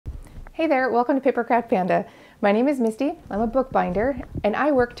Hey there, welcome to Papercraftpanda. My name is Misty, I'm a bookbinder, and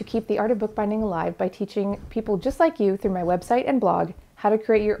I work to keep the art of bookbinding alive by teaching people just like you through my website and blog how to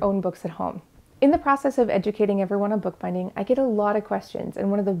create your own books at home. In the process of educating everyone on bookbinding, I get a lot of questions, and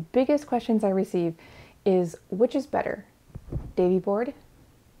one of the biggest questions I receive is, which is better, Davey board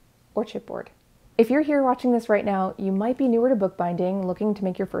or chipboard? If you're here watching this right now, you might be newer to bookbinding, looking to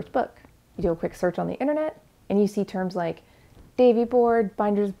make your first book. You do a quick search on the internet, and you see terms like Davey board,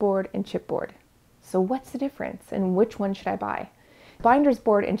 binder's board, and chipboard. So what's the difference, and which one should I buy? Binder's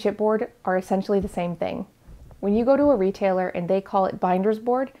board and chipboard are essentially the same thing. When you go to a retailer and they call it binder's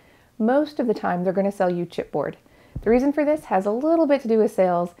board, most of the time they're going to sell you chipboard. The reason for this has a little bit to do with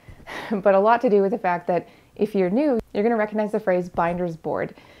sales, but a lot to do with the fact that if you're new, you're going to recognize the phrase binder's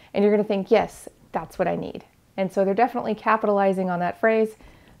board, and you're going to think, yes, that's what I need. And so they're definitely capitalizing on that phrase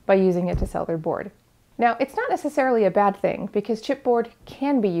by using it to sell their board. Now, it's not necessarily a bad thing because chipboard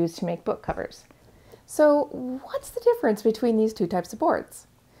can be used to make book covers. So what's the difference between these two types of boards?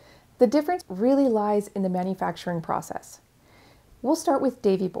 The difference really lies in the manufacturing process. We'll start with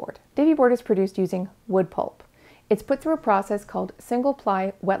Davey board. Davey board is produced using wood pulp. It's put through a process called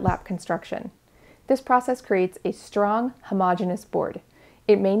single-ply wet lap construction. This process creates a strong, homogeneous board.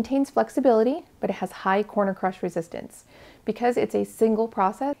 It maintains flexibility, but it has high corner crush resistance. Because it's a single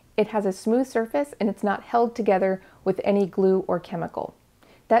process, it has a smooth surface and it's not held together with any glue or chemical.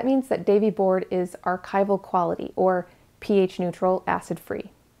 That means that Davey board is archival quality or pH neutral, acid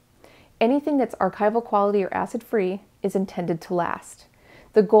free. Anything that's archival quality or acid free is intended to last.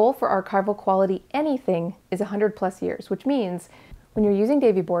 The goal for archival quality anything is 100 plus years, which means when you're using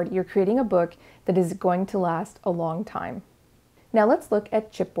Davey board, you're creating a book that is going to last a long time. Now let's look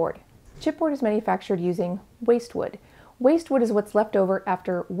at chipboard. Chipboard is manufactured using waste wood. Waste wood is what's left over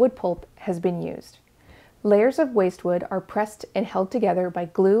after wood pulp has been used. Layers of waste wood are pressed and held together by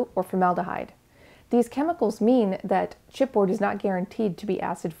glue or formaldehyde. These chemicals mean that chipboard is not guaranteed to be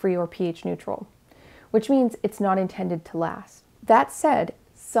acid-free or pH neutral, which means it's not intended to last. That said,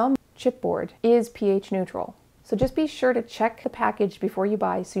 some chipboard is pH neutral. So just be sure to check the package before you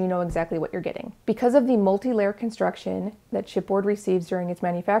buy so you know exactly what you're getting. Because of the multi-layer construction that chipboard receives during its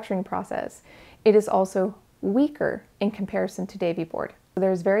manufacturing process, it is also weaker in comparison to Davey board.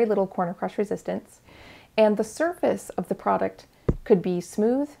 There's very little corner crush resistance, and the surface of the product could be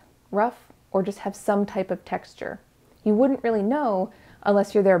smooth, rough, or just have some type of texture. You wouldn't really know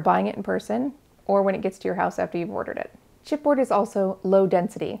unless you're there buying it in person or when it gets to your house after you've ordered it. Chipboard is also low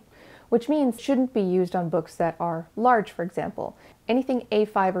density, which means it shouldn't be used on books that are large, for example. Anything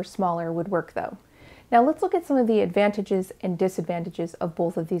A5 or smaller would work though. Now let's look at some of the advantages and disadvantages of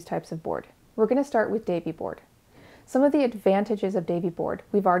both of these types of board. We're going to start with Davey board. Some of the advantages of Davey board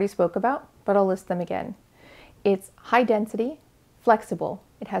we've already spoke about, but I'll list them again. It's high density, flexible,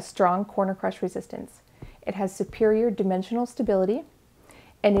 it has strong corner crush resistance, it has superior dimensional stability,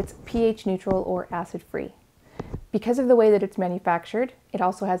 and it's pH neutral or acid free. Because of the way that it's manufactured, it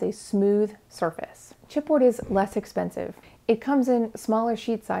also has a smooth surface. Chipboard is less expensive. It comes in smaller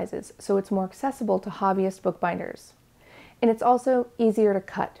sheet sizes, so it's more accessible to hobbyist bookbinders. And it's also easier to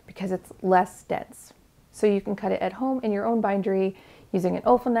cut because it's less dense. So you can cut it at home in your own bindery using an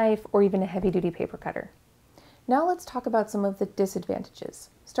Olfa knife or even a heavy-duty paper cutter. Now let's talk about some of the disadvantages,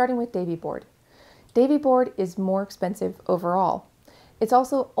 starting with Davey board. Davey board is more expensive overall. It's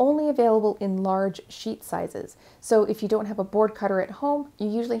also only available in large sheet sizes. So if you don't have a board cutter at home, you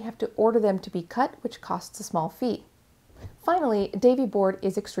usually have to order them to be cut, which costs a small fee. Finally, Davey board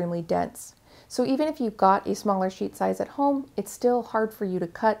is extremely dense. So even if you've got a smaller sheet size at home, it's still hard for you to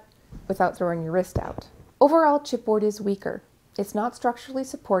cut without throwing your wrist out. Overall, chipboard is weaker. It's not structurally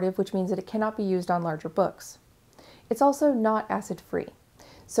supportive, which means that it cannot be used on larger books. It's also not acid-free,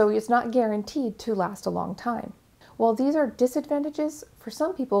 so it's not guaranteed to last a long time. While these are disadvantages, for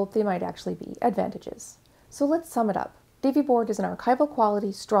some people they might actually be advantages. So let's sum it up. Davey board is an archival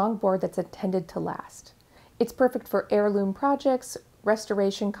quality, strong board that's intended to last. It's perfect for heirloom projects,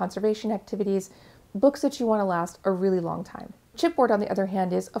 restoration, conservation activities, books that you want to last a really long time. Chipboard, on the other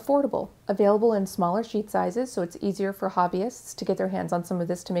hand, is affordable, available in smaller sheet sizes, so it's easier for hobbyists to get their hands on some of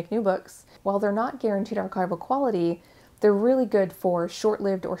this to make new books. While they're not guaranteed archival quality, they're really good for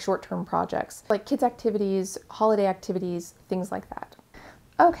short-lived or short-term projects, like kids' activities, holiday activities, things like that.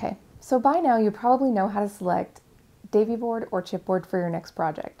 Okay, so by now you probably know how to select Davey board or chipboard for your next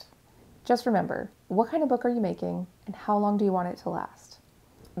project. Just remember, what kind of book are you making and how long do you want it to last?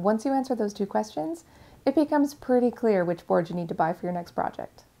 Once you answer those two questions, it becomes pretty clear which board you need to buy for your next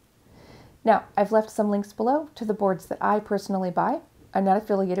project. Now, I've left some links below to the boards that I personally buy. I'm not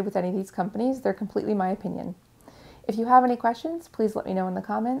affiliated with any of these companies, they're completely my opinion. If you have any questions, please let me know in the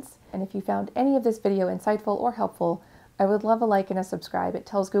comments. And if you found any of this video insightful or helpful, I would love a like and a subscribe. It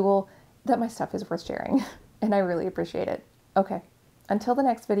tells Google that my stuff is worth sharing, and I really appreciate it. Okay, until the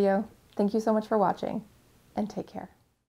next video, thank you so much for watching, and take care.